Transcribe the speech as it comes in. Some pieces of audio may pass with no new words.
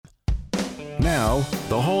Now,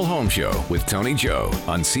 The Whole Home Show with Tony Joe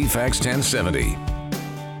on CFAX 1070.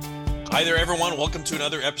 Hi there, everyone. Welcome to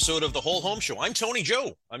another episode of The Whole Home Show. I'm Tony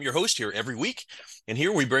Joe. I'm your host here every week. And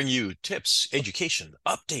here we bring you tips, education,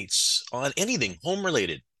 updates on anything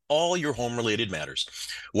home-related, all your home-related matters.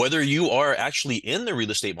 Whether you are actually in the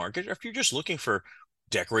real estate market or if you're just looking for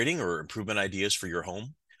decorating or improvement ideas for your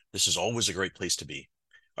home, this is always a great place to be.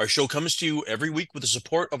 Our show comes to you every week with the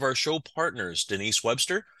support of our show partners, Denise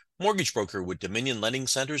Webster, mortgage broker with Dominion Lending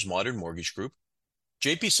Center's Modern Mortgage Group,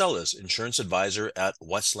 JP Sellas, insurance advisor at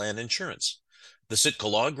Westland Insurance, the Sitka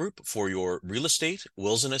Law Group for your real estate,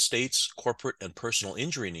 wills and estates, corporate and personal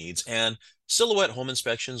injury needs, and Silhouette Home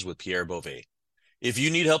Inspections with Pierre Beauvais. If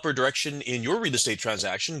you need help or direction in your real estate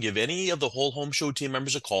transaction, give any of the Whole Home Show team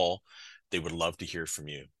members a call. They would love to hear from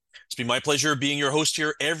you. It's been my pleasure being your host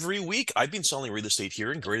here every week. I've been selling real estate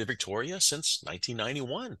here in Greater Victoria since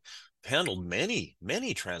 1991. Handled many,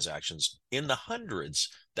 many transactions in the hundreds,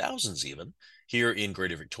 thousands even, here in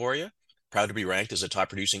Greater Victoria. Proud to be ranked as a top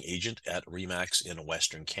producing agent at RE/MAX in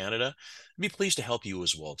Western Canada. I'd be pleased to help you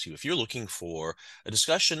as well, too. If you're looking for a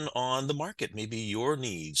discussion on the market, maybe your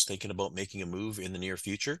needs, thinking about making a move in the near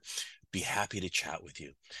future, be happy to chat with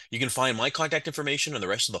you. You can find my contact information and the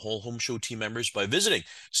rest of the Whole Home Show team members by visiting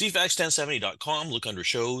cfax1070.com. Look under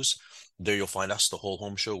shows. There you'll find us, the Whole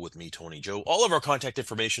Home Show with me, Tony Joe. All of our contact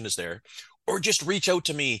information is there. Or just reach out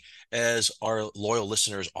to me, as our loyal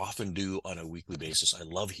listeners often do on a weekly basis. I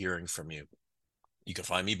love hearing from you. You can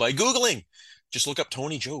find me by Googling. Just look up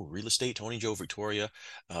Tony Joe, Real Estate, Tony Joe, Victoria.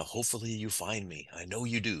 Hopefully you find me. I know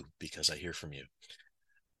you do, because I hear from you.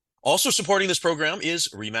 Also supporting this program is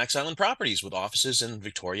RE/MAX Island Properties with offices in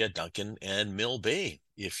Victoria, Duncan, and Mill Bay.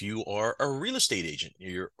 If you are a real estate agent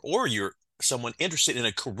or you're someone interested in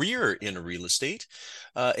a career in real estate,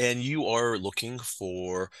 and you are looking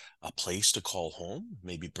for a place to call home,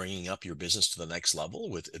 maybe bringing up your business to the next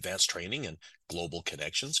level with advanced training and global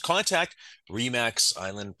connections, contact RE/MAX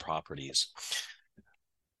Island Properties.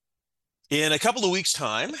 In a couple of weeks'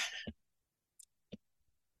 time,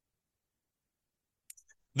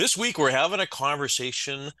 this week we're having a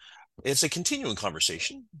conversation. It's a continuing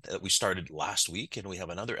conversation that we started last week, and we have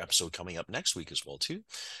another episode coming up next week as well, too.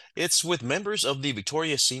 It's with members of the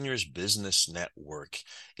Victoria Seniors Business Network.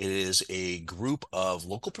 It is a group of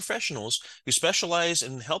local professionals who specialize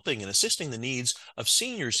in helping and assisting the needs of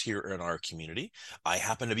seniors here in our community. I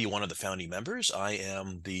happen to be one of the founding members. I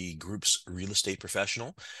am the group's real estate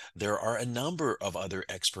professional. There are a number of other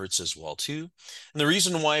experts as well, too. And the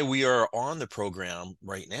reason why we are on the program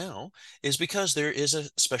right now is because there is a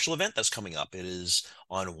special event that's coming up. It is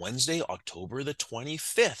on Wednesday, October the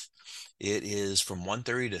 25th. It is from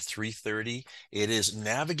 1:30 to 3:30. It is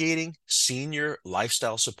Navigating Senior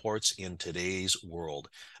Lifestyle Supports in Today's World.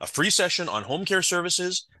 A free session on home care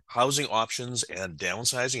services, housing options, and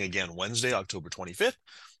downsizing. Again, Wednesday, October 25th.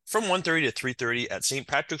 From 1:30 to 3:30 at St.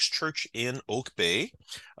 Patrick's Church in Oak Bay.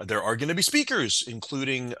 There are going to be speakers,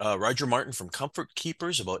 including Roger Martin from Comfort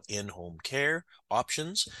Keepers about in-home care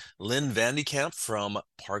options, Lynn Vandekamp from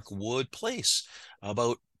Parkwood Place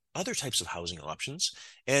about other types of housing options,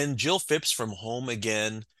 and Jill Phipps from Home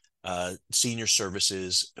Again Senior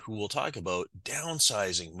Services, who will talk about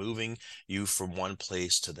downsizing, moving you from one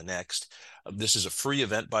place to the next. This is a free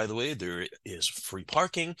event, by the way. There is free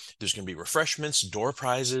parking. There's going to be refreshments, door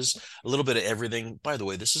prizes, a little bit of everything. By the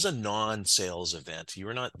way, this is a non-sales event.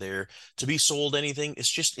 You're not there to be sold anything. It's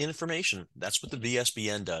just information. That's what the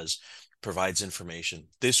VSBN does. Provides information.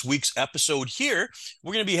 This week's episode here,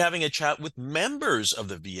 we're going to be having a chat with members of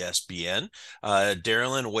the VSBN.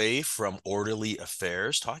 Darylyn Way from Orderly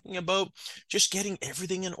Affairs, talking about just getting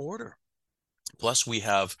everything in order. Plus, we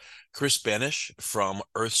have Chris Benish from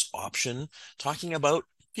Earth's Option talking about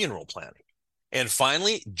funeral planning. And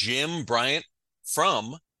finally, Jim Bryant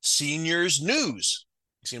from Seniors News.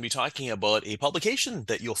 He's going to be talking about a publication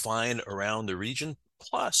that you'll find around the region,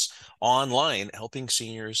 plus online, helping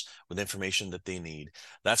seniors with information that they need.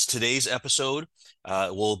 That's today's episode.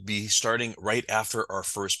 We'll be starting right after our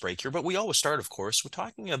first break here, but we always start, of course, with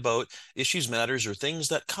talking about issues, matters, or things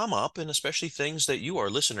that come up, and especially things that you, our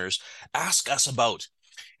listeners, ask us about.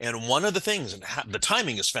 And one of the things, and the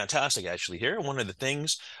timing is fantastic actually here, one of the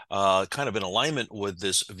things kind of in alignment with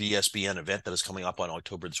this VSBN event that is coming up on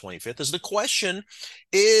October the 25th is the question,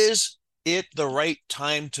 is it the right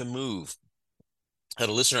time to move? I had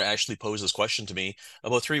a listener actually pose this question to me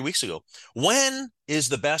about 3 weeks ago. When is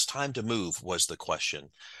the best time to move, was the question.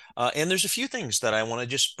 And there's a few things that I want to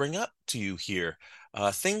just bring up to you here,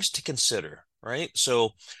 things to consider, right?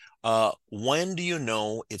 So when do you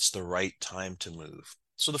know it's the right time to move?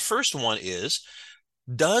 So the first one is,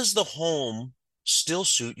 does the home still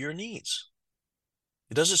suit your needs?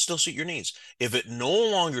 Does it still suit your needs? If it no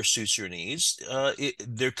longer suits your needs,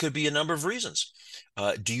 there could be a number of reasons.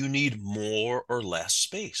 Do you need more or less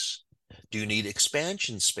space? Do you need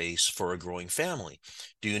expansion space for a growing family?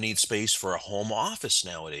 Do you need space for a home office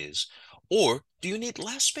nowadays? Or do you need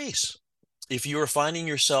less space? If you are finding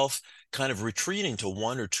yourself kind of retreating to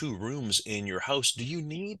one or two rooms in your house, do you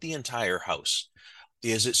need the entire house?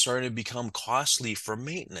 Is it starting to become costly for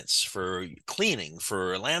maintenance, for cleaning,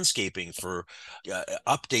 for landscaping, for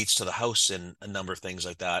updates to the house, and a number of things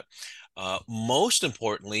like that? Most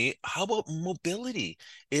importantly, how about mobility?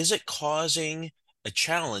 Is it causing a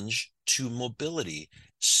challenge to mobility?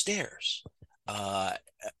 Stairs, uh,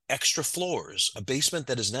 extra floors, a basement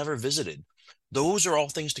that is never visited. Those are all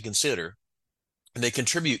things to consider, and they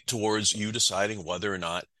contribute towards you deciding whether or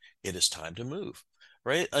not it is time to move,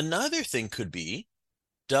 right? Another thing could be,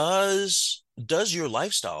 does your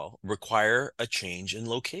lifestyle require a change in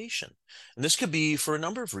location? And this could be for a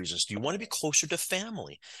number of reasons. Do you want to be closer to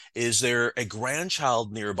family? Is there a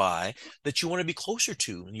grandchild nearby that you want to be closer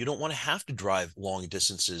to, and you don't want to have to drive long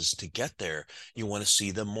distances to get there? You want to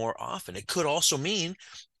see them more often. It could also mean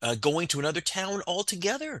going to another town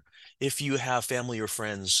altogether. If you have family or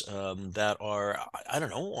friends that are, I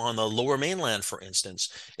don't know, on the lower mainland, for instance,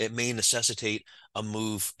 it may necessitate a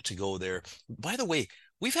move to go there. By the way,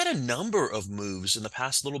 we've had a number of moves in the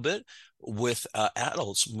past little bit with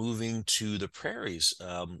adults moving to the prairies,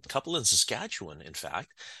 a couple in Saskatchewan, in fact,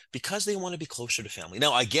 because they want to be closer to family.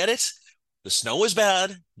 Now, I get it. The snow is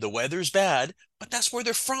bad, the weather's bad, but that's where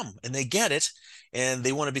they're from, and they get it, and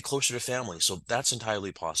they want to be closer to family. So that's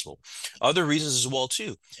entirely possible. Other reasons as well,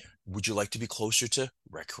 too. Would you like to be closer to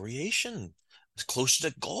recreation? Closer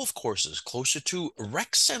to golf courses, closer to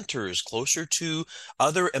rec centers, closer to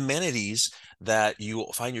other amenities that you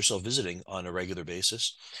find yourself visiting on a regular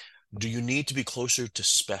basis? Do you need to be closer to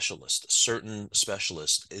specialists, certain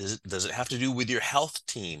specialists? Does it have to do with your health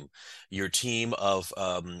team, your team of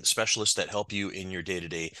specialists that help you in your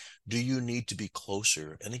day-to-day? Do you need to be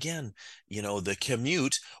closer? And again, the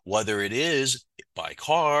commute, whether it is by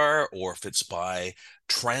car or if it's by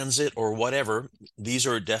transit or whatever, these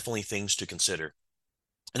are definitely things to consider.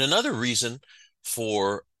 And another reason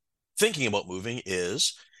for thinking about moving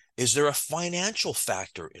is there a financial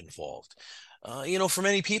factor involved? For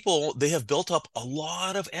many people, they have built up a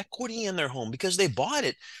lot of equity in their home because they bought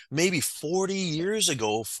it maybe 40 years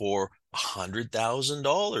ago for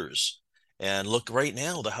 $100,000. And look, right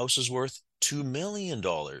now, the house is worth $2 million.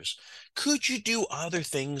 Could you do other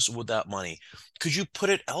things with that money? Could you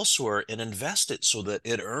put it elsewhere and invest it so that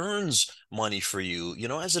it earns money for you,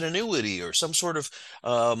 as an annuity or some sort of,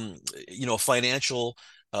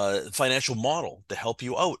 financial model to help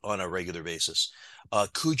you out on a regular basis?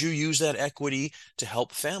 Could you use that equity to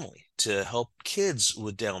help family, to help kids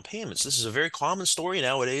with down payments? This is a very common story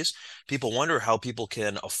nowadays. People wonder how people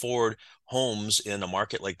can afford homes in a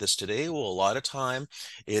market like this today. Well, a lot of time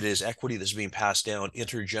it is equity that's being passed down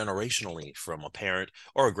intergenerationally from a parent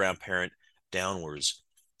or a grandparent downwards.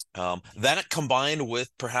 That combined with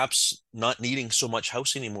perhaps not needing so much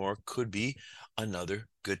house anymore could be another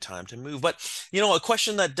good time to move. But, a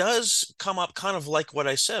question that does come up, kind of like what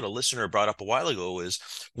I said, a listener brought up a while ago, is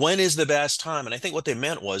when is the best time? And I think what they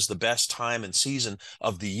meant was the best time and season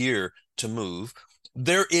of the year to move.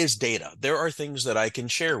 There is data. There are things that I can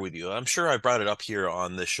share with you. I'm sure I brought it up here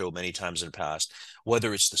on this show many times in the past,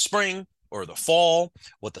 whether it's the spring or the fall,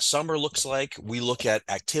 what the summer looks like. We look at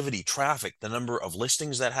activity, traffic, the number of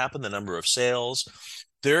listings that happen, the number of sales.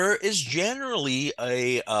 There is generally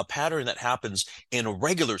a pattern that happens in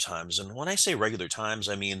regular times. And when I say regular times,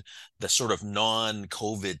 I mean the sort of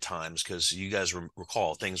non-COVID times, because you guys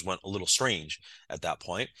recall things went a little strange at that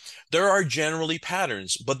point. There are generally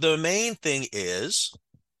patterns, but the main thing is,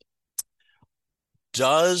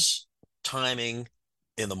 does timing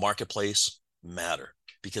in the marketplace matter?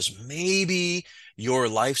 Because maybe your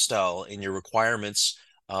lifestyle and your requirements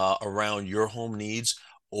around your home needs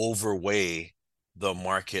overweigh the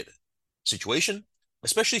market situation,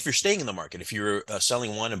 especially if you're staying in the market. If you're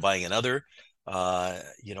selling one and buying another,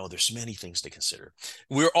 there's many things to consider.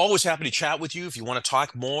 We're always happy to chat with you if you want to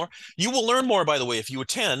talk more. You will learn more, by the way, if you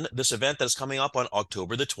attend this event that's coming up on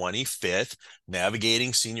October the 25th,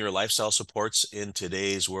 Navigating Senior Lifestyle Supports in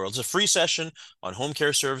Today's World. It's a free session on home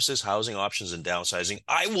care services, housing options, and downsizing.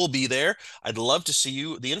 I will be there. I'd love to see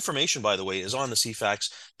you. The information, by the way, is on the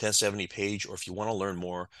CFAX 1070 page, or if you want to learn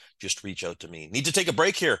more, just reach out to me. Need to take a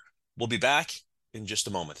break here. We'll be back in just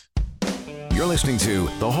a moment. You're listening to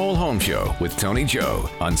The Whole Home Show with Tony Joe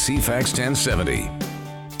on CFAX 1070.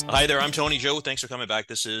 Hi there, I'm Tony Joe. Thanks for coming back.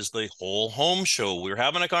 This is the Whole Home Show. We're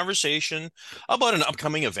having a conversation about an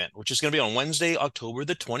upcoming event, which is going to be on Wednesday, October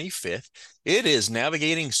the 25th. It is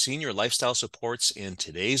Navigating Senior Lifestyle Supports in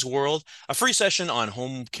Today's World, a free session on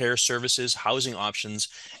home care services, housing options,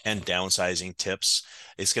 and downsizing tips.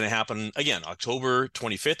 It's going to happen again, October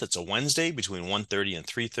 25th. It's a Wednesday between 1:30 and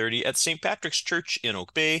 3:30 at St. Patrick's Church in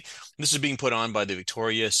Oak Bay. This is being put on by the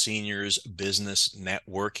Victoria Seniors Business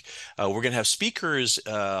Network. We're going to have speakers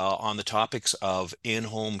on the topics of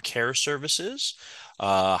in-home care services,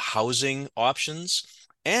 housing options,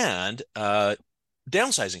 and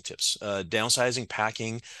downsizing tips, downsizing,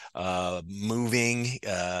 packing, moving,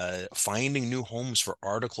 finding new homes for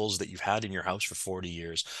articles that you've had in your house for 40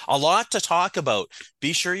 years. A lot to talk about.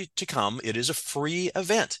 Be sure to come. It is a free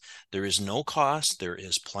event. There is no cost. There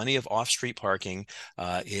is plenty of off-street parking.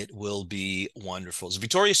 It will be wonderful. It's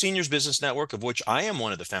Victoria Seniors Business Network, of which I am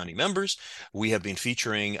one of the founding members. We have been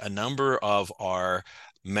featuring a number of our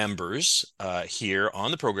members here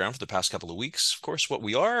on the program for the past couple of weeks. Of course, what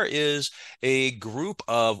we are is a group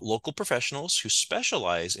of local professionals who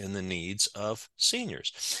specialize in the needs of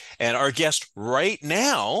seniors. And our guest right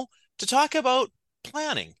now to talk about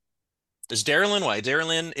planning is Darylyn White.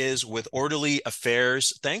 Darylyn is with Orderly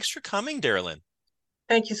Affairs. Thanks for coming, Darylyn.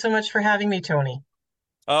 Thank you so much for having me, Tony.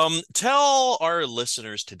 Tell our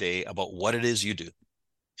listeners today about what it is you do.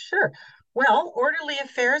 Sure. Well, Orderly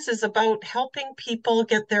Affairs is about helping people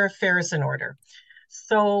get their affairs in order.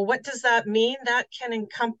 So, what does that mean? That can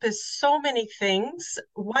encompass so many things.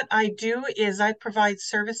 What I do is I provide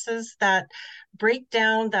services that break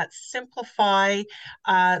down, that simplify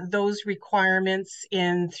those requirements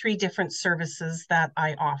in three different services that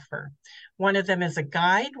I offer. One of them is a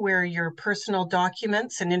guide where your personal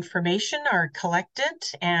documents and information are collected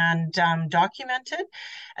and documented.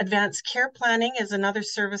 Advanced care planning is another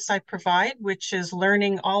service I provide, which is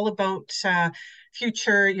learning all about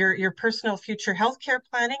your personal future healthcare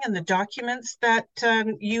planning and the documents that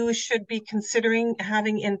you should be considering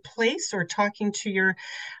having in place or talking to your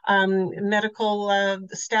medical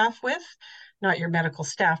staff with. Not your medical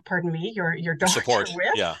staff, pardon me, your doctor Support.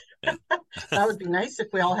 with. Yeah. That would be nice if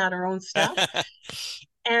we all had our own staff.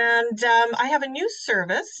 And I have a new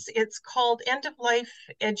service. It's called End of Life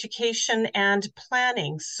Education and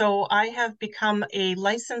Planning. So I have become a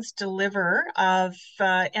licensed deliverer of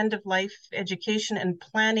end of life education and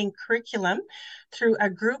planning curriculum through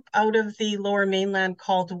a group out of the Lower Mainland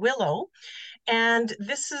called Willow. And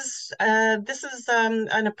this is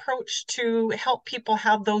an approach to help people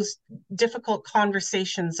have those difficult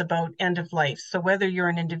conversations about end of life. So whether you're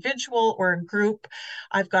an individual or a group,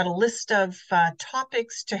 I've got a list of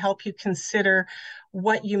topics to help you consider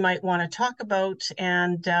what you might want to talk about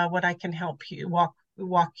and what I can help you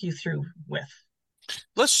walk you through with.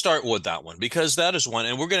 Let's start with that one because that is one,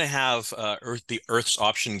 and we're going to have the Earth's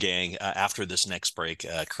Option Gang after this next break.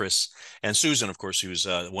 Chris and Susan, of course, who's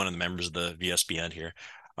one of the members of the VSBN here,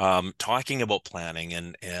 talking about planning,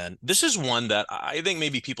 and this is one that I think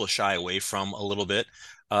maybe people shy away from a little bit.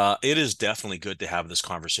 It is definitely good to have this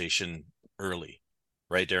conversation early,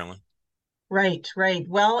 right, Darylyn? Right, right.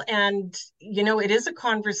 Well, and it is a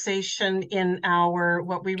conversation in our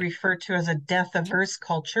what we refer to as a death-averse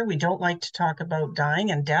culture. We don't like to talk about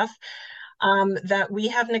dying and death, that we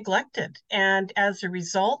have neglected. And as a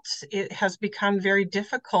result, it has become very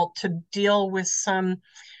difficult to deal with some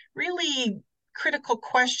really critical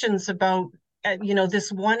questions about,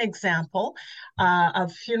 this one example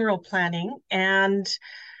of funeral planning. And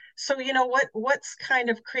so, what's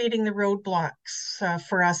kind of creating the roadblocks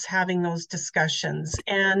for us having those discussions?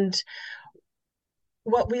 And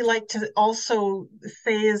what we like to also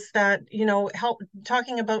say is that,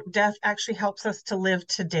 talking about death actually helps us to live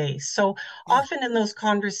today. So often in those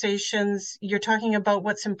conversations, you're talking about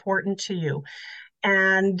what's important to you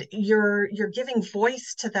and you're giving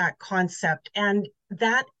voice to that concept. And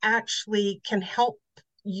that actually can help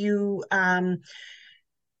you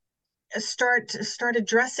start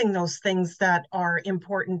addressing those things that are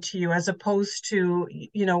important to you as opposed to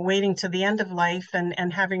waiting to the end of life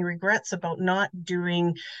and having regrets about not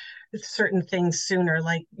doing certain things sooner,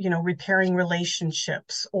 like repairing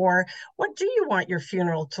relationships, or what do you want your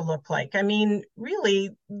funeral to look like? I mean, really,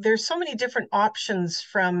 there's so many different options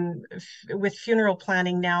with funeral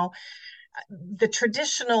planning now. The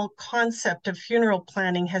traditional concept of funeral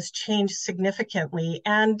planning has changed significantly,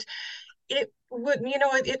 and it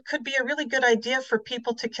could be a really good idea for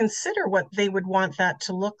people to consider what they would want that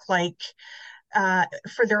to look like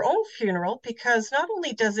for their own funeral, because not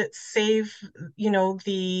only does it save,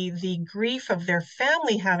 the grief of their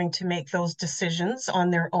family having to make those decisions on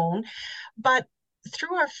their own, but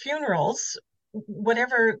through our funerals,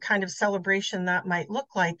 whatever kind of celebration that might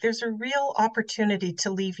look like, there's a real opportunity to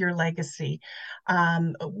leave your legacy,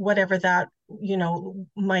 whatever that,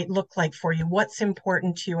 might look like for you, what's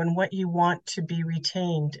important to you and what you want to be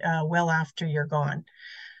retained well after you're gone.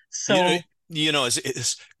 You know, So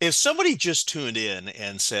if somebody just tuned in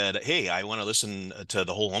and said, "Hey, I want to listen to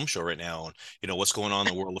the Whole Home Show right now, and what's going on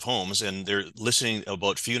in the world of homes," and they're listening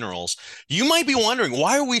about funerals, you might be wondering,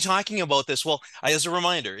 why are we talking about this? Well, as a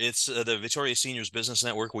reminder, it's the Victoria Seniors Business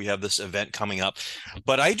Network. We have this event coming up,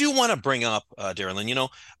 but I do want to bring up, Darylyn,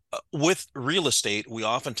 with real estate, we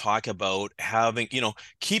often talk about having,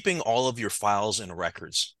 keeping all of your files and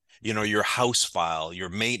records. Your house file, your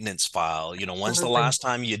maintenance file, when's the absolutely. last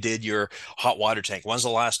time you did your hot water tank? When's the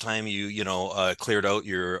last time you cleared out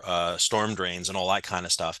your storm drains and all that kind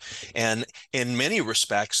of stuff? And in many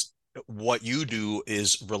respects, what you do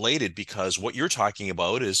is related, because what you're talking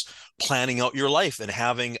about is planning out your life and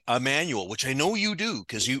having a manual, which I know you do,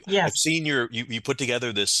 because I've Yes, seen you put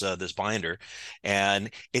together this binder,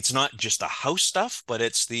 and it's not just the house stuff, but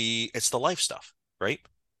it's the life stuff, right?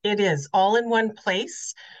 it is all in one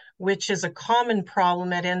place, which is a common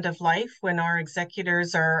problem at end of life when our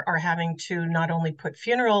executors are having to not only put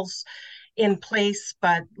funerals in place,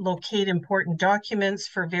 but locate important documents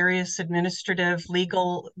for various administrative,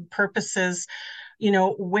 legal purposes.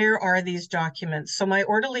 Where are these documents? So my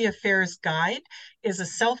Orderly Affairs Guide is a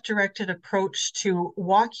self-directed approach to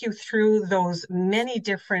walk you through those many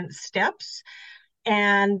different steps,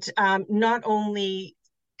 and not only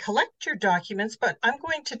collect your documents, but I'm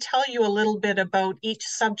going to tell you a little bit about each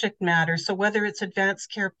subject matter. So whether it's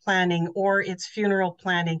advanced care planning or it's funeral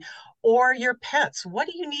planning or your pets, what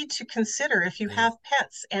do you need to consider if you have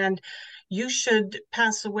pets and you should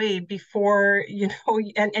pass away before,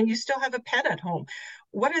 and you still have a pet at home?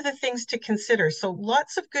 What are the things to consider? So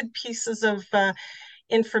lots of good pieces of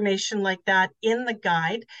information like that in the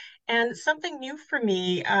guide. And something new for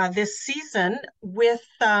me this season with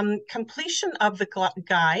completion of the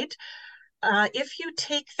guide, if you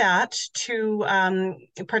take that to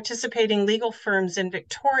participating legal firms in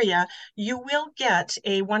Victoria, you will get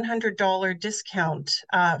a $100 discount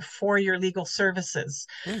for your legal services.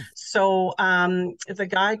 Mm. So the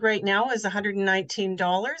guide right now is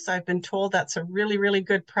 $119. I've been told that's a really, really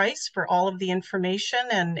good price for all of the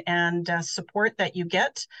information and support that you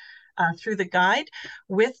get through the guide.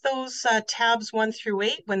 With those tabs 1 through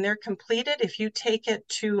 8, when they're completed, if you take it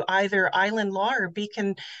to either Island Law or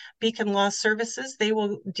Beacon Law Services, they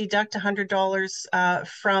will deduct $100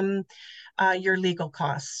 from your legal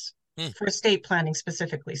costs for estate planning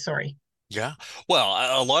specifically. Sorry. Yeah.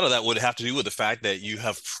 Well, a lot of that would have to do with the fact that you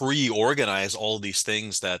have pre-organized all of these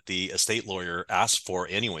things that the estate lawyer asks for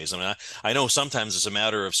anyways. I mean, I know sometimes it's a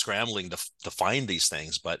matter of scrambling to find these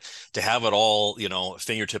things, but to have it all,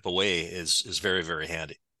 fingertip away is very, very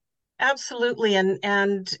handy. Absolutely. And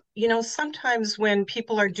sometimes when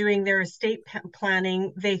people are doing their estate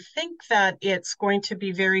planning, they think that it's going to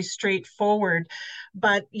be very straightforward,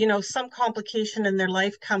 but some complication in their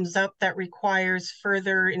life comes up that requires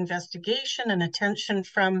further investigation and attention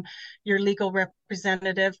from your legal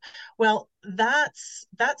representative. Well, that's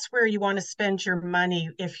where you want to spend your money.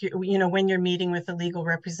 If when you're meeting with a legal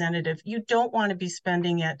representative, you don't want to be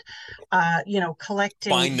spending it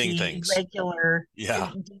collecting Finding the things. regular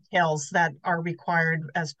Yeah. details that are required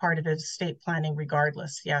as part of estate planning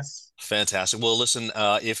regardless. Yes. Fantastic. Well, listen,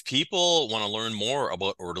 if people want to learn more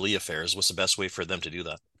about Orderly Affairs, what's the best way for them to do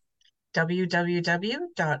that?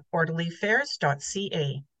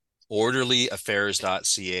 www.orderlyaffairs.ca.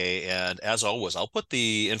 Orderlyaffairs.ca. And as always, I'll put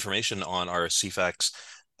the information on our CFAX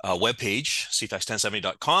webpage,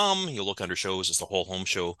 cfax1070.com. You'll look under shows. It's the Whole Home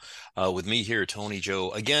Show with me here, Tony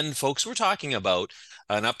Joe. Again, folks, we're talking about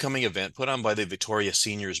an upcoming event put on by the Victoria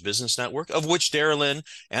Seniors Business Network, of which Darylyn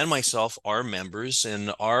and myself are members.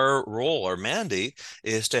 And our role, our mandate,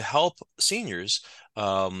 is to help seniors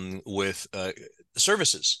with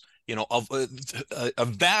services. Of a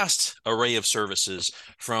vast array of services,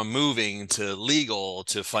 from moving to legal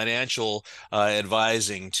to financial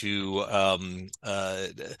advising to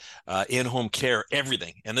in-home care,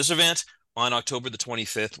 everything. And this event on October the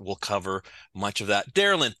 25th will cover much of that.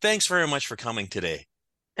 Darylyn, thanks very much for coming today.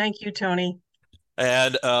 Thank you, Tony.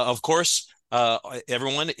 And of course,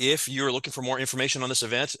 everyone, if you're looking for more information on this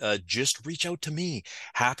event, just reach out to me.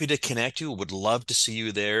 Happy to connect you. Would love to see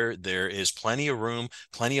you there. There is plenty of room,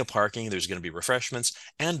 plenty of parking. There's going to be refreshments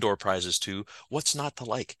and door prizes too. What's not to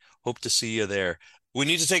like? Hope to see you there. We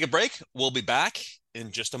need to take a break. We'll be back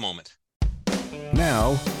in just a moment.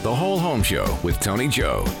 Now, The Whole Home Show with Tony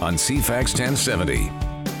Joe on CFAX 1070.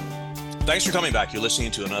 Thanks for coming back. You're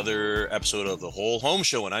listening to another episode of The Whole Home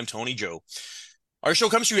Show, and I'm Tony Joe. Our show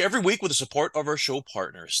comes to you every week with the support of our show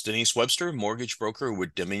partners. Denise Webster, mortgage broker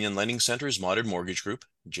with Dominion Lending Center's Modern Mortgage Group.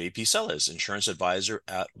 JP Sellers, insurance advisor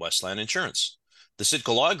at Westland Insurance. The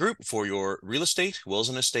Sitka Law Group for your real estate, wills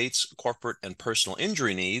and estates, corporate and personal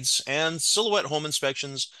injury needs, and Silhouette Home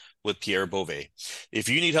Inspections with Pierre Beauvais. If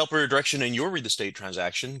you need help or direction in your real estate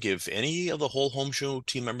transaction, give any of the Whole Home Show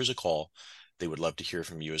team members a call. They would love to hear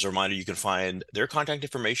from you. As a reminder, you can find their contact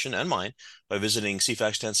information and mine by visiting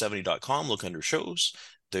cfax1070.com. Look under shows.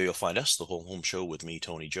 There you'll find us, the Whole Home Show with me,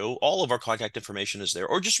 Tony Joe. All of our contact information is there,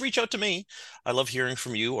 or just reach out to me. I love hearing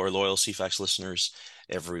from you, our loyal CFAX listeners,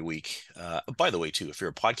 every week. By the way, too, if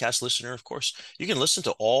you're a podcast listener, of course, you can listen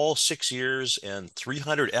to all 6 years and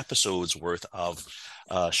 300 episodes worth of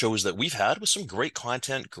shows that we've had with some great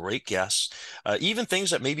content, great guests, even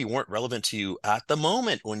things that maybe weren't relevant to you at the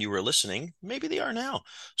moment when you were listening. Maybe they are now.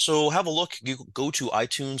 So have a look. You go to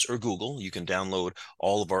iTunes or Google. You can download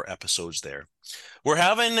all of our episodes there. We're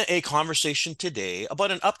having a conversation today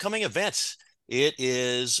about an upcoming event. It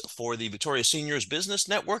is for the Victoria Seniors Business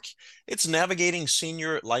Network. It's Navigating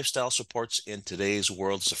Senior Lifestyle Supports in Today's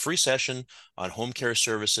World. It's a free session on home care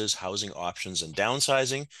services, housing options, and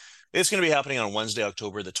downsizing. It's going to be happening on Wednesday,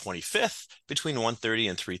 October the 25th, between 1:30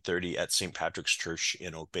 and 3:30 at St. Patrick's Church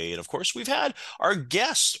in Oak Bay. And of course, we've had our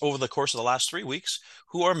guests over the course of the last 3 weeks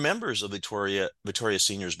who are members of Victoria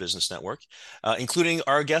Seniors Business Network, including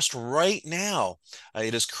our guest right now.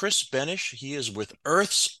 It is Chris Benish. He is with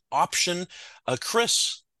Earth's Option.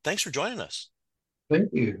 Chris, thanks for joining us.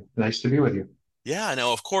 Thank you. Nice to be with you. Yeah,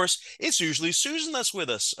 now, of course, it's usually Susan that's with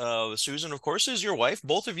us. Susan, of course, is your wife.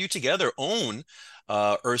 Both of you together own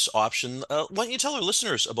Earth's Option. Why don't you tell our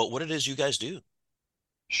listeners about what it is you guys do?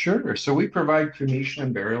 Sure. So we provide cremation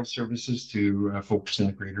and burial services to folks in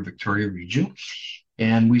the Greater Victoria region.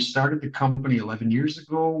 And we started the company 11 years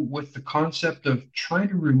ago with the concept of trying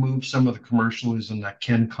to remove some of the commercialism that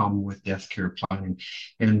can come with death care planning.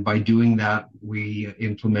 And by doing that, we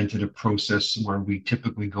implemented a process where we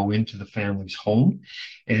typically go into the family's home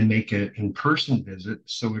and make an in-person visit.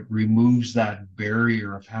 So it removes that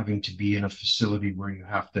barrier of having to be in a facility where you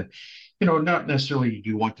have to, not necessarily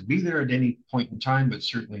you want to be there at any point in time, but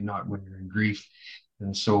certainly not when you're in grief.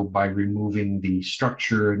 And so by removing the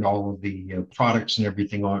structure and all of the products and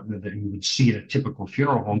everything that you would see at a typical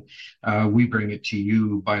funeral home, we bring it to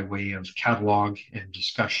you by way of catalog and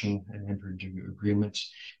discussion and enter into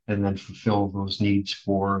agreements and then fulfill those needs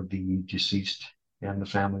for the deceased and the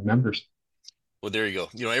family members. Well, there you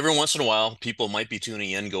go. Every once in a while, people might be tuning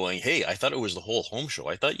in going, hey, I thought it was the Whole Home Show.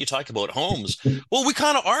 I thought you talked about homes. Well, we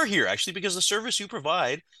kind of are here, actually, because the service you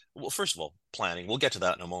provide, well, first of all, planning. We'll get to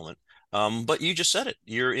that in a moment. But you just said it.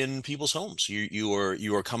 You're in people's homes. You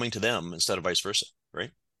are coming to them instead of vice versa, right?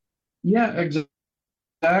 Yeah,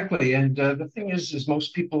 exactly. And the thing is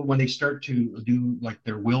most people, when they start to do like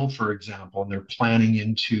their will, for example, and they're planning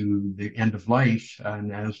into the end of life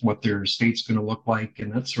and as what their estate's going to look like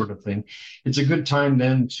and that sort of thing, it's a good time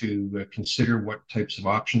then to consider what types of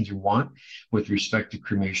options you want with respect to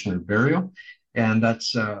cremation or burial. And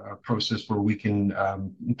that's a process where we can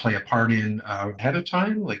play a part in ahead of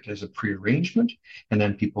time, like as a pre-arrangement, and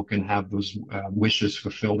then people can have those wishes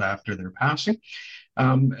fulfilled after their passing.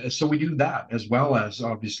 So we do that, as well as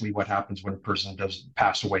obviously what happens when a person does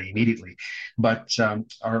pass away immediately. But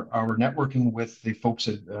our networking with the folks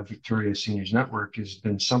at Victoria Seniors Network has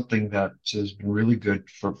been something that has been really good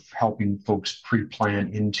for helping folks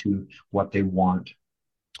pre-plan into what they want.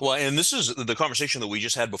 Well, and this is the conversation that we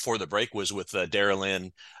just had before the break was with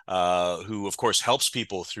Darylyn, who, of course, helps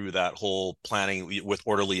people through that whole planning with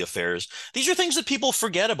orderly affairs. These are things that people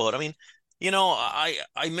forget about. I mean,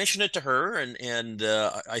 I mentioned it to her, and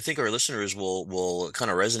I think our listeners will kind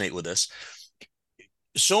of resonate with this.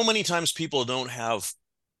 So many times people don't have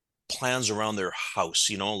plans around their house,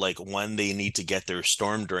 like when they need to get their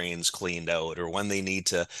storm drains cleaned out or when they need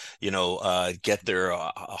to, get their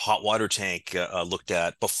hot water tank looked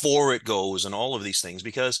at before it goes and all of these things.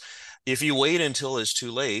 Because if you wait until it's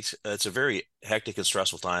too late, it's a very hectic and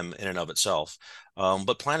stressful time in and of itself.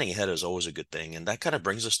 But planning ahead is always a good thing. And that kind of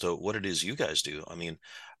brings us to what it is you guys do. I mean,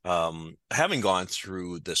 having gone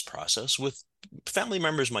through this process with family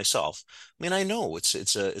members myself, I mean, I know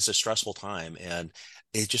it's a stressful time, and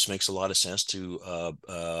it just makes a lot of sense to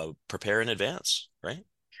prepare in advance, right?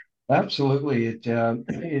 Absolutely.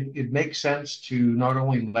 It makes sense to not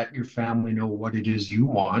only let your family know what it is you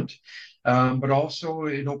want, but also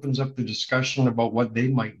it opens up the discussion about what they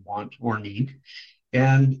might want or need.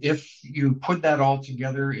 And if you put that all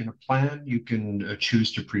together in a plan, you can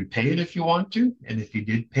choose to prepay it if you want to. And if you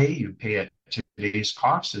did pay, you pay it today's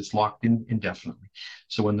cost, it's locked in indefinitely.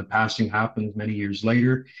 So when the passing happens many years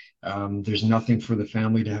later, there's nothing for the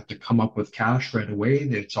family to have to come up with cash right away.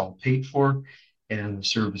 It's all paid for, and the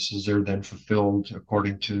services are then fulfilled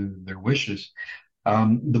according to their wishes.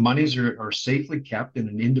 The monies are safely kept in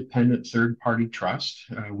an independent third-party trust.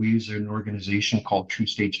 We use an organization called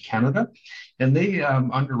TruStage Canada, and they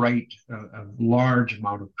underwrite a large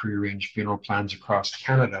amount of prearranged funeral plans across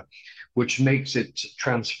Canada, which makes it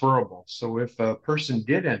transferable. So if a person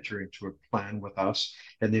did enter into a plan with us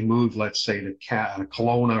and they moved, let's say, to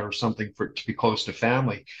Kelowna or something for it to be close to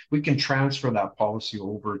family, we can transfer that policy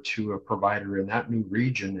over to a provider in that new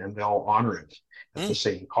region, and they'll honor it at the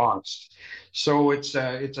same cost. So it's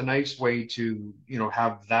a nice way to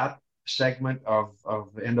have that segment of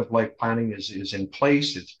end of life planning is in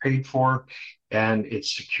place. It's paid for, and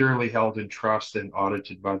it's securely held in trust and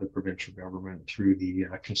audited by the provincial government through the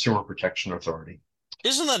Consumer Protection Authority.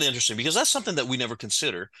 Isn't that interesting? Because that's something that we never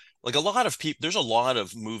consider. Like a lot of people, there's a lot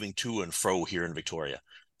of moving to and fro here in Victoria.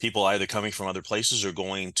 People either coming from other places or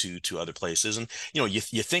going to other places. And, you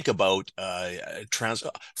think about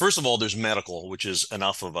first of all, there's medical, which is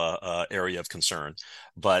enough of a area of concern.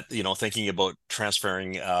 But, thinking about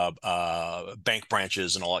transferring bank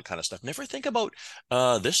branches and all that kind of stuff. Never think about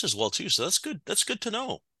this as well, too. So that's good. That's good to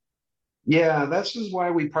know. Yeah, this is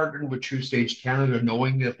why we partnered with TruStage Canada,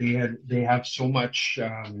 knowing that they have so much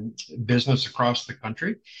business across the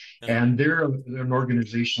country, and they're an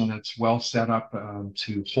organization that's well set up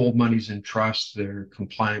to hold monies in trust. They're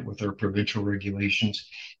compliant with our provincial regulations,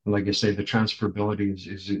 and like I say, the transferability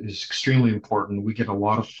is extremely important. We get a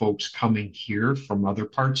lot of folks coming here from other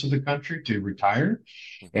parts of the country to retire,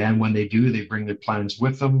 and when they do, they bring their plans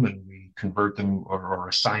with them, and we convert them or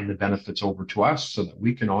assign the benefits over to us so that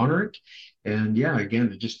we can honor it. And yeah,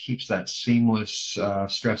 again, it just keeps that seamless,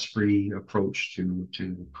 stress-free approach to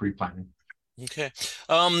pre-planning. Okay.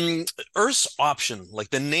 Earth's Option,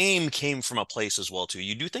 like the name came from a place as well too.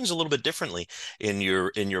 You do things a little bit differently in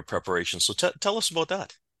your preparation. So tell us about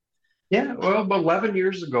that. Yeah, well, about 11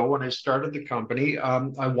 years ago when I started the company,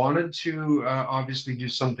 I wanted to obviously do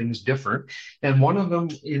some things different. And one of them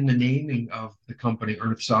in the naming of the company,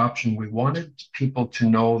 Earth's Option, we wanted people to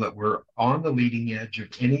know that we're on the leading edge of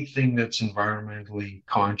anything that's environmentally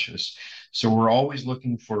conscious. So we're always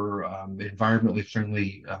looking for environmentally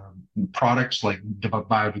friendly products like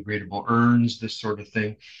biodegradable urns, this sort of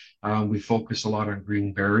thing. We focus a lot on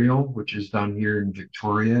green burial, which is done here in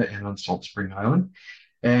Victoria and on Salt Spring Island.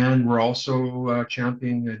 And we're also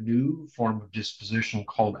championing a new form of disposition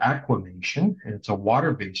called aquamation, and it's a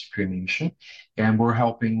water-based cremation. And we're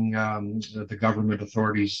helping the government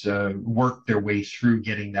authorities work their way through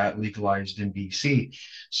getting that legalized in BC.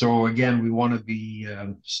 So again, we want to be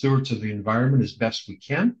stewards of the environment as best we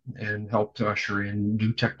can and help to usher in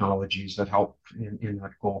new technologies that help in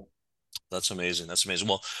that goal. That's amazing. That's amazing.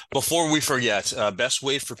 Well, before we forget, best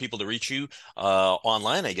way for people to reach you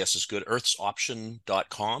online, I guess, is good.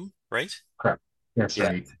 earthsoption.com, right? Correct. That's yeah.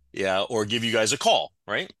 right. Yeah. Or give you guys a call,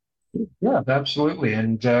 right? Yeah, absolutely.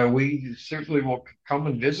 And we certainly will come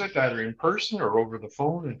and visit either in person or over the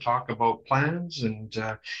phone and talk about plans and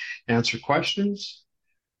answer questions.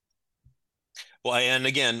 Well, and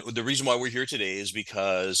again, the reason why we're here today is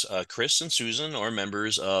because Chris and Susan are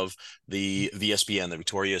members of the VSBN, the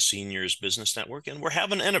Victoria Seniors Business Network, and we're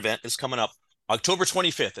having an event that's coming up October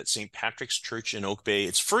 25th at St. Patrick's Church in Oak Bay.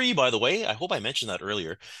 It's free, by the way. I hope I mentioned that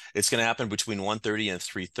earlier. It's going to happen between 1:30 and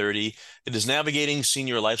 3:30. It is Navigating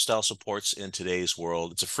Senior Lifestyle Supports in Today's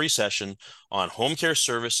World. It's a free session on home care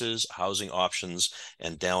services, housing options,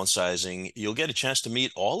 and downsizing. You'll get a chance to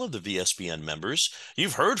meet all of the VSBN members.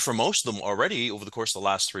 You've heard from most of them already over the course of the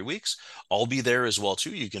last 3 weeks. I'll be there as well,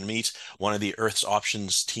 too. You can meet one of the Earth's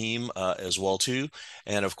Options team as well, too.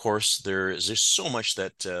 And of course, there's so much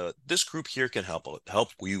that this group here can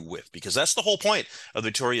help you with, because that's the whole point of the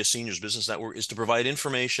Victoria Seniors Business Network, is to provide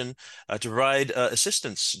information, to provide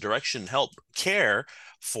assistance, direction, help, care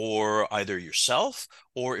for either yourself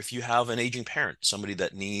or if you have an aging parent, somebody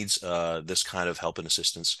that needs this kind of help and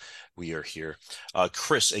assistance. We are here.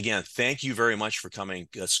 Chris, again, thank you very much for coming.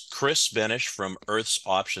 That's Chris Benish from Earth's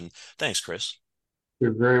Option. Thanks, Chris.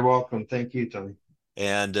 You're very welcome. Thank you, Tony.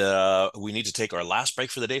 And we need to take our last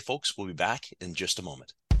break for the day, folks. We'll be back in just a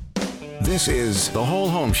moment. This is The Whole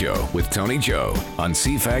Home Show with Tony Joe on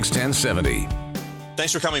CFAX 1070.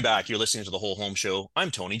 Thanks for coming back. You're listening to The Whole Home Show. I'm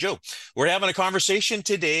Tony Joe. We're having a conversation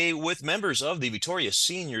today with members of the Victoria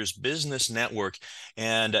Seniors Business Network.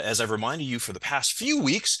 And as I've reminded you for the past few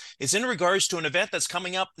weeks, it's in regards to an event that's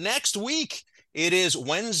coming up next week. It is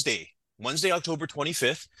Wednesday, October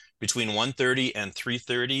 25th, between 1:30 and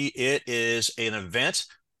 3:30. It is an event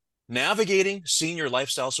Navigating Senior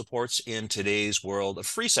Lifestyle Supports in Today's World, a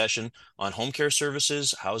free session on home care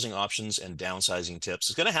services, housing options, and downsizing tips.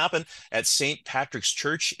 It's going to happen at St. Patrick's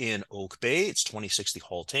Church in Oak Bay. It's 2060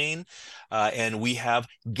 Haltane. And we have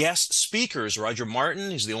guest speakers, Roger Martin,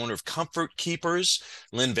 he's the owner of Comfort Keepers,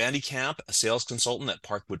 Lynn Vandekamp, a sales consultant at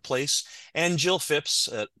Parkwood Place, and Jill Phipps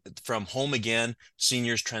from Home Again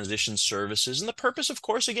Seniors Transition Services. And the purpose, of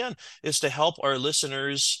course, again, is to help our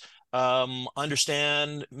listeners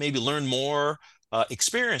understand, maybe learn more,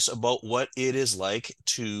 experience about what it is like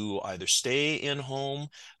to either stay in home,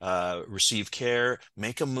 receive care,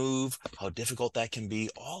 make a move, how difficult that can be,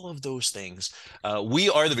 all of those things. We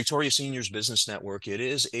are the Victoria Seniors Business Network. It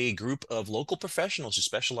is a group of local professionals who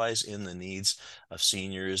specialize in the needs of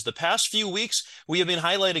seniors. The past few weeks, we have been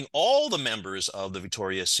highlighting all the members of the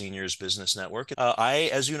Victoria Seniors Business Network. I,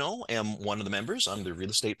 as you know, am one of the members. I'm the real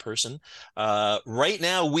estate person. Right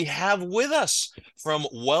now, we have with us from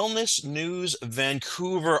Wellness News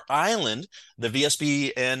Vancouver Island, the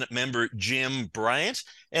VSBN member Jim Bryant,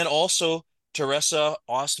 and also Teresa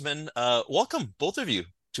Ostman. Welcome, both of you,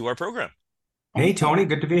 to our program. Hey, Tony,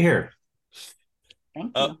 good to be here.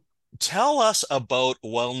 Thank you. Tell us about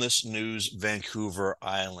Wellness News Vancouver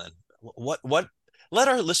Island. Let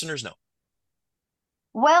our listeners know.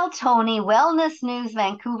 Well, Tony, Wellness News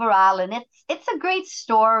Vancouver Island, it's a great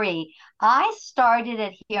story. I started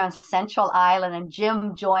it here on Central Island, and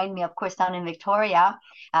Jim joined me, of course, down in Victoria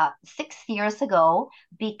 6 years ago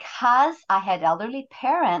because I had elderly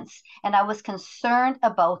parents and I was concerned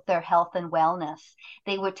about their health and wellness.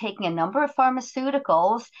 They were taking a number of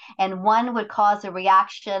pharmaceuticals, and one would cause a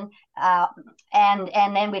reaction, and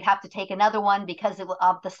then we'd have to take another one because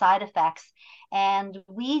of the side effects. And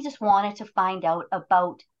we just wanted to find out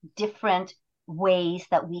about different ways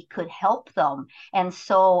that we could help them. And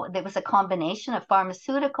so there was a combination of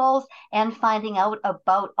pharmaceuticals and finding out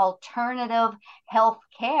about alternative health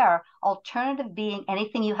care, alternative being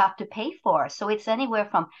anything you have to pay for. So it's anywhere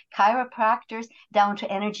from chiropractors down to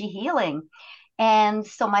energy healing. And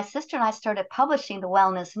so my sister and I started publishing the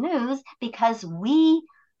Wellness News because we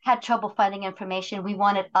had trouble finding information. We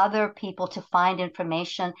wanted other people to find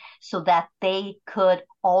information so that they could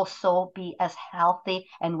also be as healthy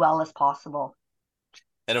and well as possible.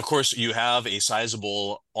 And of course, you have a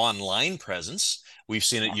sizable online presence. We've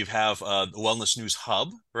seen it. You have the Wellness News Hub,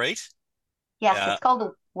 right? Yes, it's called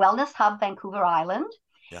the Wellness Hub Vancouver Island.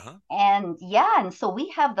 Uh-huh. And so we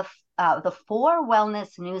have the 4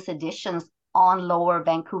 Wellness News editions on Lower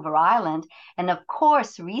Vancouver Island. And of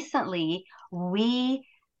course, recently we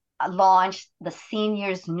launched the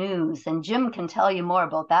Seniors News, and Jim can tell you more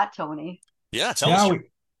about that, Tony. Yeah, tell us.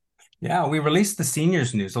 We released the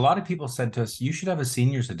Seniors News. A lot of people said to us, you should have a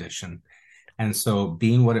Seniors edition. And so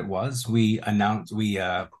being what it was, we announced, we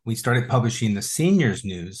started publishing the Seniors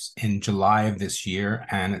News in July of this year.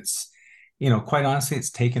 And it's, quite honestly,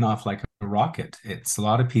 it's taken off like a rocket. It's a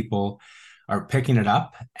lot of people are picking it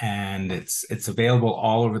up, and it's available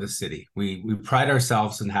all over the city. We pride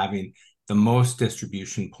ourselves in having the most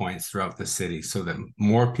distribution points throughout the city so that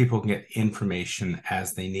more people can get information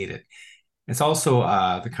as they need it. It's also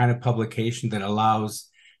the kind of publication that allows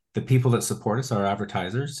the people that support us, our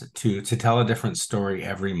advertisers, to tell a different story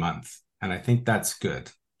every month. And I think that's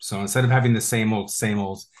good. So instead of having the same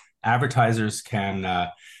old, advertisers can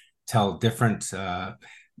tell different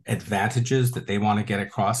advantages that they want to get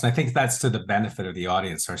across. And I think that's to the benefit of the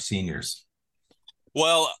audience, our seniors.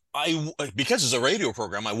 Well, because it's a radio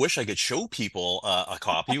program, I wish I could show people a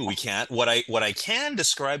copy. We can't. What I can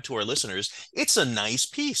describe to our listeners, it's a nice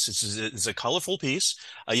piece. It's a colorful piece.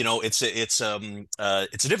 It's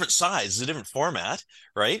a different size, it's a different format,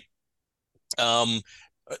 right?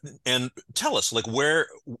 And tell us, like, where,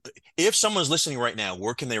 if someone's listening right now,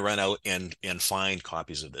 where can they run out and find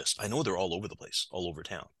copies of this? I know they're all over the place, all over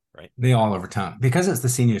town. Right. They all over town because it's the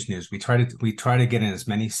Seniors News. We try to get in as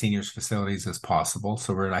many seniors facilities as possible.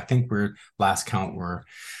 So we're last count we're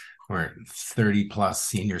 30 plus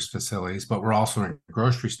seniors facilities, but we're also in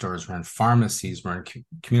grocery stores, we're in pharmacies, we're in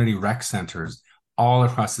community rec centers all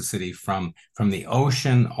across the city, from the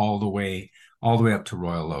ocean all the way up to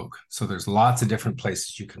Royal Oak. So there's lots of different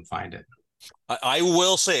places you can find it. I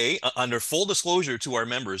will say, under full disclosure to our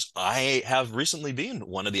members, I have recently been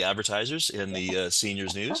one of the advertisers in the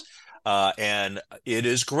Seniors News. And it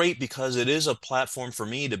is great because it is a platform for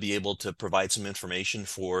me to be able to provide some information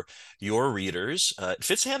for your readers. It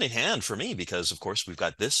fits hand in hand for me because, of course, we've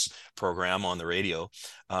got this program on the radio.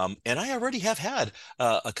 And I already have had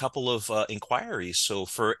a couple of inquiries. So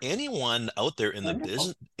for anyone out there in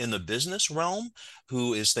Wonderful. the business realm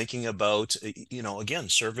who is thinking about, again,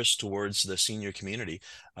 service towards the senior community,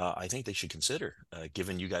 I think they should consider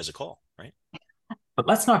giving you guys a call, right? But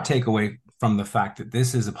let's not take away from the fact that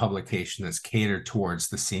this is a publication that's catered towards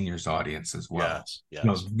the seniors audience as well. Yes,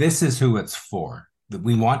 yes. This is who it's for. That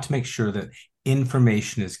we want to make sure that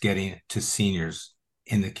information is getting to seniors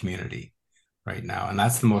in the community right now, and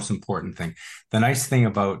that's the most important thing. The nice thing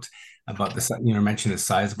about this, mentioned the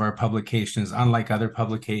size of our publication is unlike other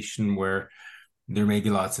publication where there may be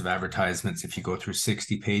lots of advertisements. If you go through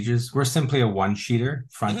 60 pages, we're simply a one-sheeter,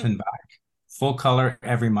 front and back. Full color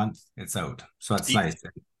every month. It's out, so it's nice.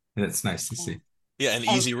 It's nice to see. Yeah, an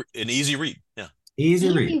easy read. Yeah,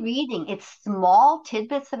 easy reading. It's small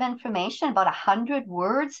tidbits of information, about 100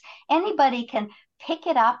 words. Anybody can pick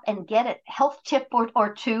it up and get a health tip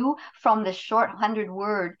or two from the short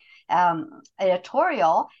 100-word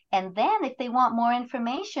editorial. And then if they want more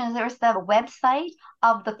information, there's the website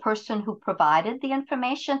of the person who provided the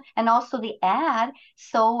information and also the ad.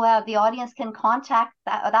 So the audience can contact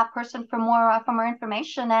that person for more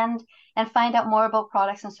information and find out more about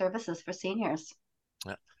products and services for seniors.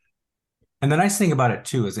 Yeah. And the nice thing about it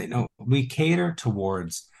too is that we cater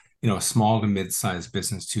towards a small to mid-sized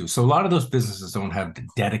business too. So a lot of those businesses don't have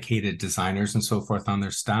dedicated designers and so forth on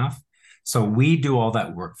their staff. So we do all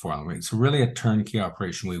that work for them. It's really a turnkey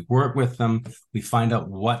operation. We work with them. We find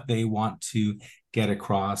out what they want to get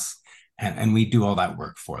across, and we do all that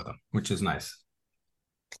work for them, which is nice.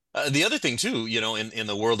 The other thing too, in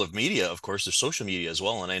the world of media, of course, there's social media as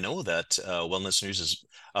well. And I know that Wellness News is,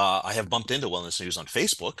 I have bumped into Wellness News on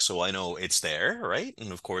Facebook, so I know it's there, right?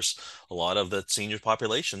 And of course, a lot of the senior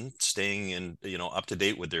population staying in, up to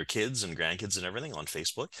date with their kids and grandkids and everything on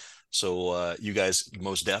Facebook. So you guys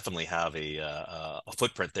most definitely have a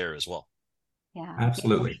footprint there as well. Yeah,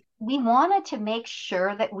 absolutely. We wanted to make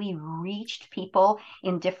sure that we reached people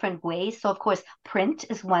in different ways. So, of course, print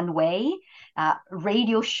is one way.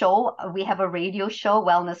 Radio show, we have a radio show,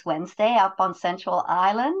 Wellness Wednesday, up on Central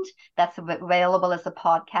Island. That's available as a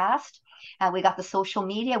podcast. We got the social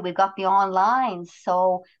media, we've got the online.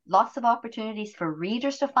 So lots of opportunities for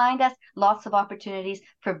readers to find us, lots of opportunities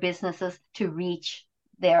for businesses to reach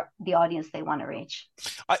the audience they want to reach.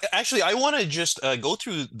 I want to just go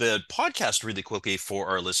through the podcast really quickly for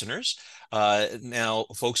our listeners. Now,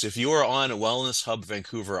 folks, if you are on Wellness Hub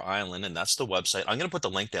Vancouver Island, and that's the website, I'm going to put the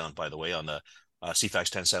link down, by the way, on the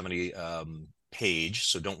CFAX 1070 page,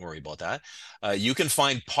 so don't worry about that. You can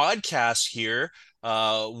find podcasts here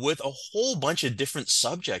with a whole bunch of different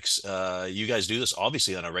subjects. You guys do this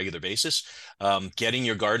obviously on a regular basis. Getting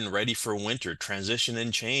your garden ready for winter, transition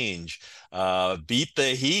and change, beat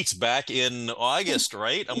the heat back in August,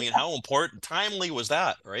 right? I mean, how important, timely was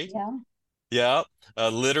that, right? Yeah. Yeah.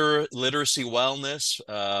 Literacy, wellness,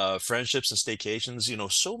 friendships and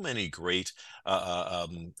staycations, so many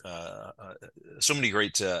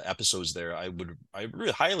great episodes there. I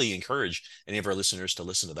really highly encourage any of our listeners to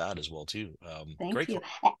listen to that as well too. Thank you.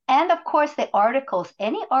 And of course, the articles,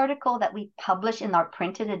 any article that we publish in our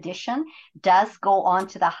printed edition does go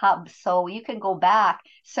onto the hub. So you can go back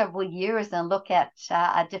several years and look at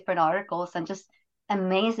different articles and just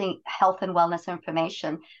amazing health and wellness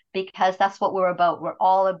information, because that's what we're about. We're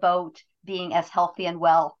all about being as healthy and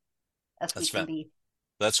well as we can be.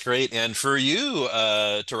 That's great. And for you,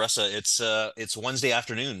 Teresa, it's Wednesday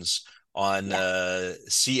afternoons on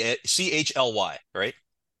CHLY, right?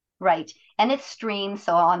 Right. And it's streamed.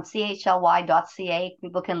 So on chly.ca,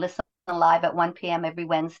 people can listen live at 1 p.m. every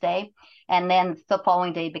Wednesday. And then the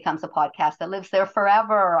following day becomes a podcast that lives there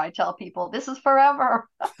forever. I tell people, this is forever.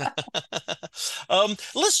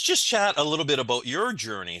 Let's just chat a little bit about your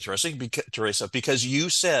journey, Teresa, because you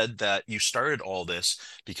said that you started all this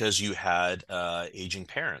because you had aging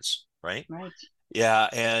parents, right? Right. Yeah,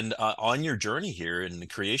 and on your journey here in the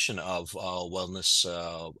creation of wellness,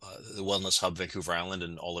 the Wellness Hub Vancouver Island,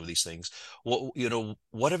 and all of these things,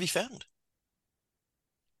 what have you found?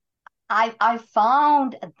 I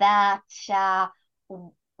found that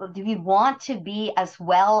we want to be as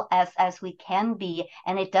well as we can be,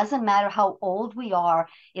 and it doesn't matter how old we are.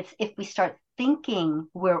 It's if we start thinking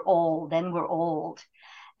we're old, then we're old.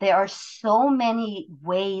 There are so many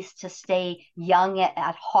ways to stay young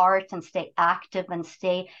at heart and stay active and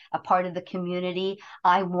stay a part of the community.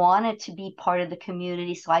 I wanted to be part of the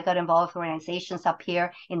community, so I got involved with organizations up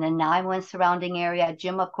here in the Nanaimo and surrounding area.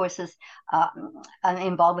 Jim, of course, is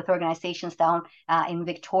involved with organizations down in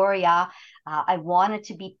Victoria. I wanted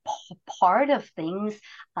to be part of things.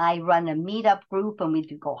 I run a meetup group, and we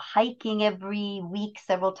do go hiking every week,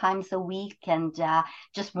 several times a week, and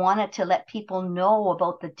just wanted to let people know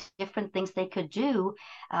about the different things they could do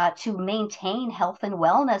to maintain health and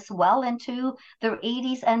wellness well into their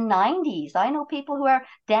 80s and 90s. I know people who are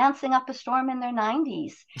dancing up a storm in their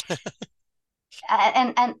 90s.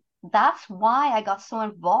 and that's why I got so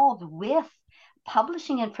involved with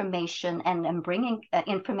publishing information and bringing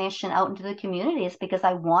information out into the communities, because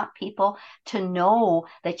I want people to know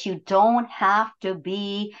that you don't have to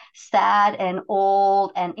be sad and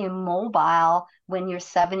old and immobile when you're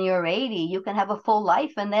 70 or 80. You can have a full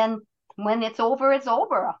life, and then when it's over, it's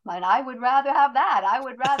over. And I would rather have that. I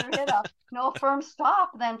would rather hit a no firm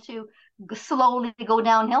stop than to slowly go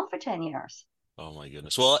downhill for 10 years. Oh my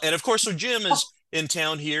goodness. Well, and of course, so Jim is in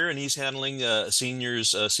town here, and he's handling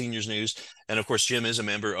seniors news. And of course, Jim is a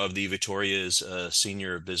member of the Victoria's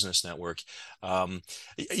Senior Business Network. Jim,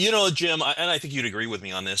 and I think you'd agree with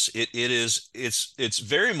me on this. It's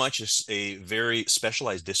very much a very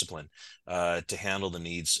specialized discipline to handle the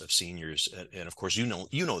needs of seniors. And of course, you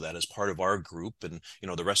know that as part of our group, and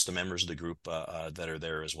the rest of the members of the group that are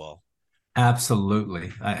there as well.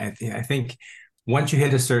 Absolutely. I think once you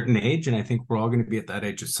hit a certain age, and I think we're all going to be at that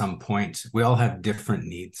age at some point, we all have different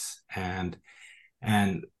needs, and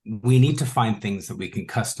we need to find things that we can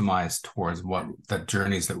customize towards what the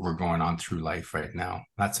journeys that we're going on through life right now.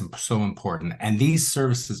 That's so important. And these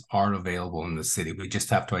services are available in the city. We just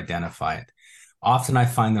have to identify it. Often I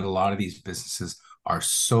find that a lot of these businesses are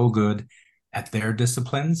so good at their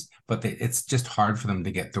disciplines, but it's just hard for them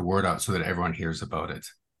to get the word out so that everyone hears about it.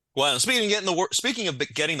 Well, speaking of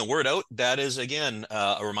getting the word out, that is again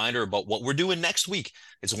a reminder about what we're doing next week.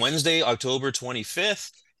 It's Wednesday, October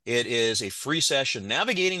 25th. It is a free session,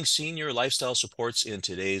 Navigating Senior Lifestyle Supports in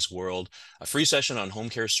Today's World, a free session on home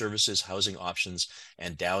care services, housing options,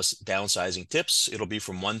 and downsizing tips. It'll be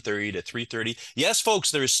from 1:30 to 3:30. Yes,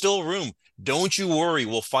 folks, there is still room. Don't you worry.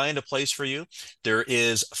 We'll find a place for you. There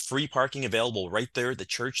is free parking available right there at the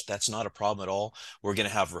church. That's not a problem at all. We're going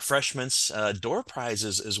to have refreshments, door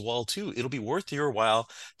prizes as well, too. It'll be worth your while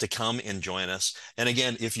to come and join us. And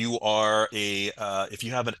again, if you are if you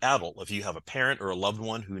have an adult, if you have a parent or a loved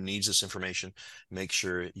one who needs this information, make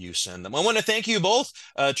sure you send them. I want to thank you both,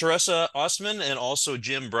 Teresa Ostman and also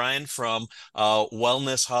Jim Bryan from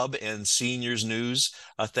Wellness Hub and Seniors News.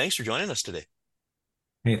 Thanks for joining us today.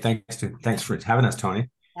 Hey, thanks for having us, Tony.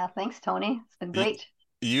 Yeah, thanks, Tony. It's been great.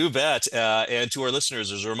 You bet. And to our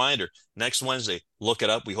listeners, as a reminder, next Wednesday, look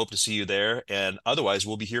it up. We hope to see you there. And otherwise,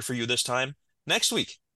 we'll be here for you this time next week.